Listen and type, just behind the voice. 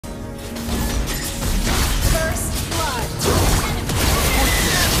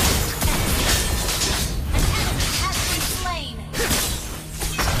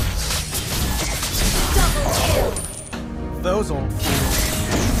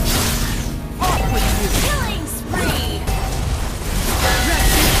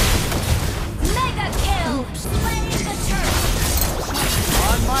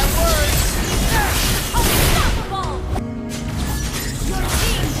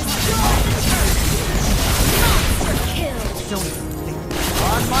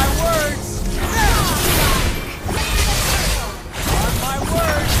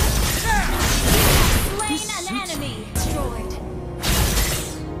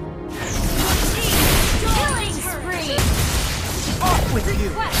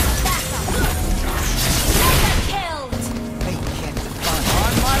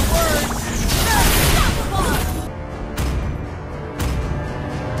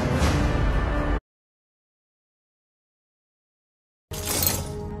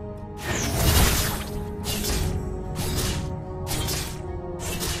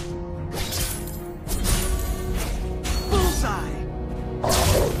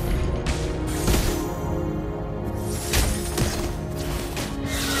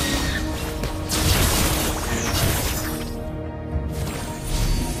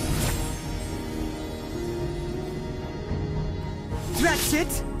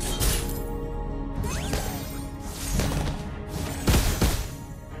That's it!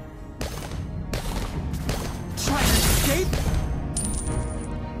 Try to escape?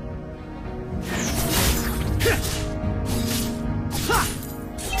 Ha!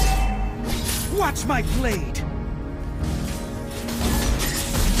 Watch my blade!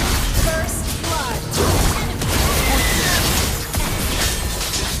 First blood.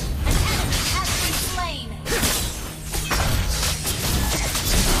 An enemy has been slain.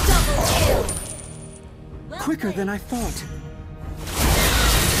 Double kill. Well Quicker played. than I thought.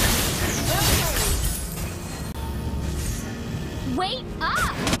 Wait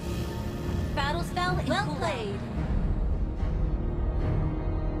up! Battle spell in well played.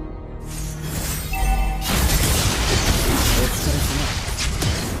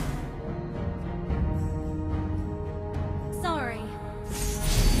 Sorry.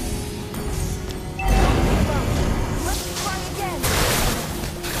 Let's try again.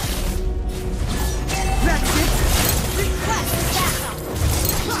 That's it! Request backup.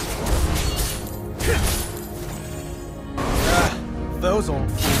 Those old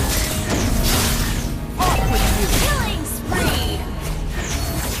fools. Off with you! Killing spree!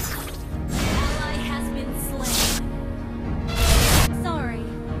 Ally has been slain. Sorry.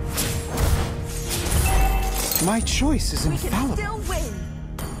 My choice is We can infallible. still win.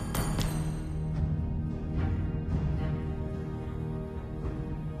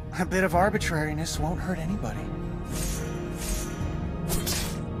 A bit of arbitrariness won't hurt anybody.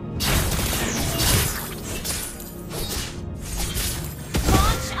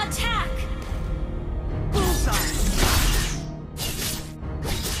 Launch attack! Bullseye!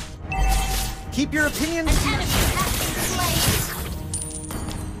 Keep your opinions An to enemy has been slain.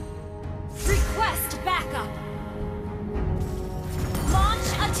 Request backup. Launch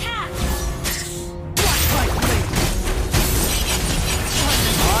attack. Watch my blade!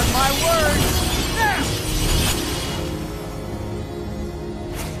 On my word! Now!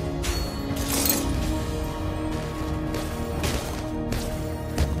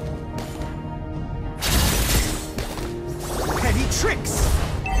 Petty tricks!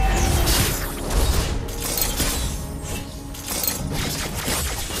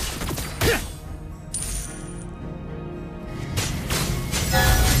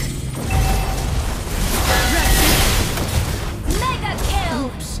 Mega kill.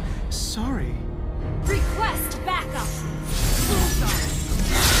 Oops, sorry. Request backup.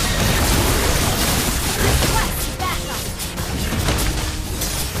 Request backup.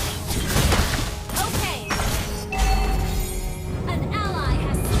 Okay. An ally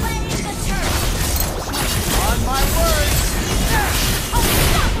has slain the turret. On my word!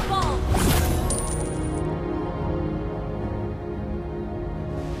 Unstoppable.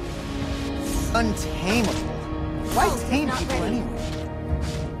 Untamable. Why Ult is tame not people ready. anyway?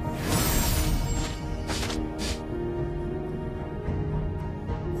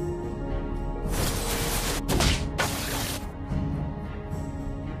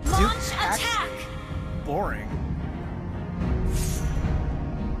 Launch attack? attack. Boring.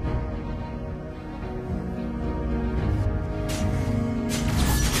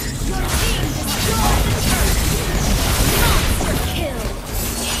 Your team destroyed the turret. Monster kill.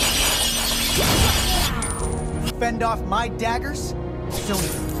 Fend off my daggers? Don't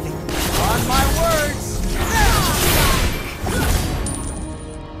even think. On my words!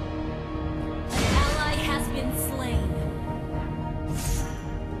 An ally has been slain.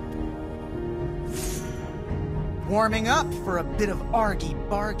 Warming up for a bit of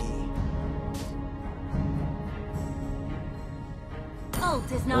argy-bargy.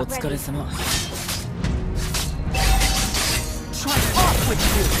 Ult is not ready. 様 Try off with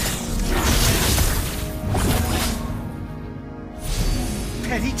you!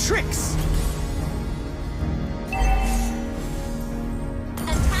 Petty tricks!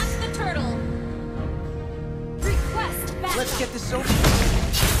 Attack the turtle. Request backup. Let's get this over.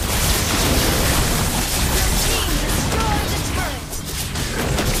 Your team destroyed the turret.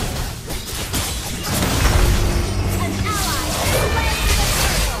 An ally has slain the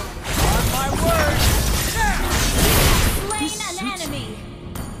turtle. On my word! Slain an enemy.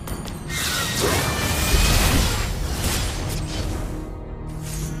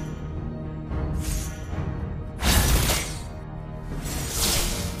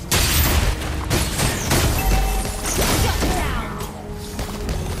 Shut down.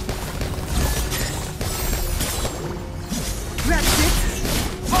 That's it!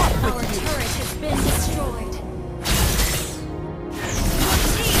 Off Our with you! turret has been destroyed.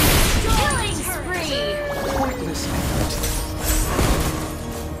 Killing spree. Pointless effort.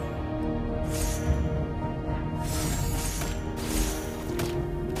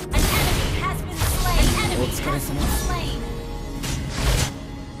 has been slain.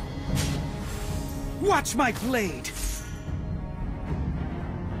 Watch my blade!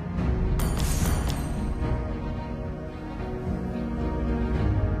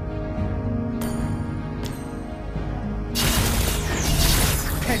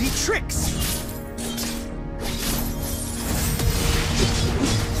 Petty tricks!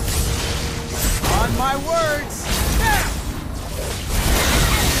 On my words! Now!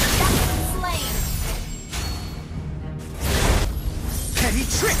 Slain. Petty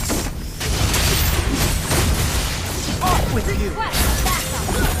tricks! Off with you! Request backup.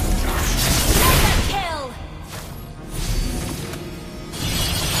 Mega kill.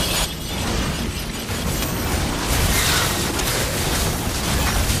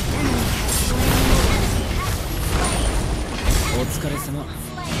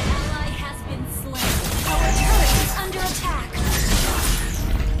 Ally has been slain. Our turret is under attack.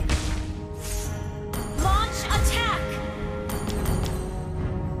 Launch attack.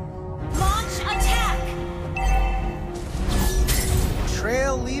 Launch attack.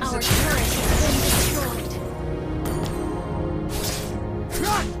 Trail leaves Our a turret has been destroyed.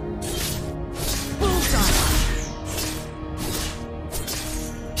 Bullseye.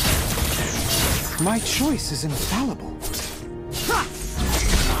 My choice is infallible.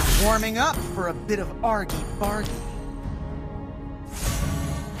 Warming up for a bit of argy-bargy.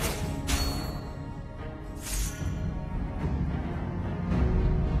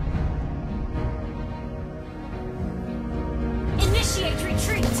 Initiate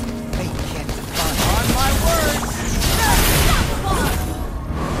retreat. Fate can't define. On my words! Unstoppable.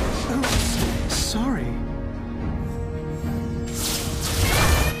 Oops, sorry.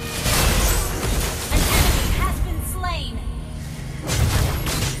 An enemy has been slain.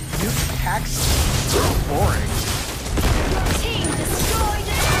 New packs? Boring. Your team destroyed a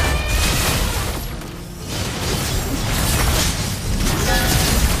turret.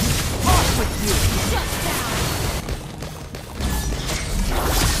 Off with you! Shut down.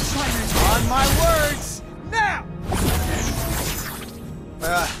 On my words! Now!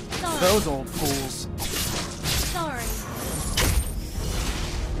 Those old fools. Sorry.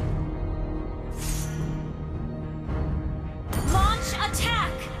 Launch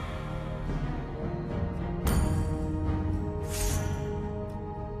attack.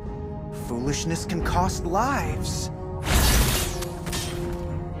 Foolishness can cost lives.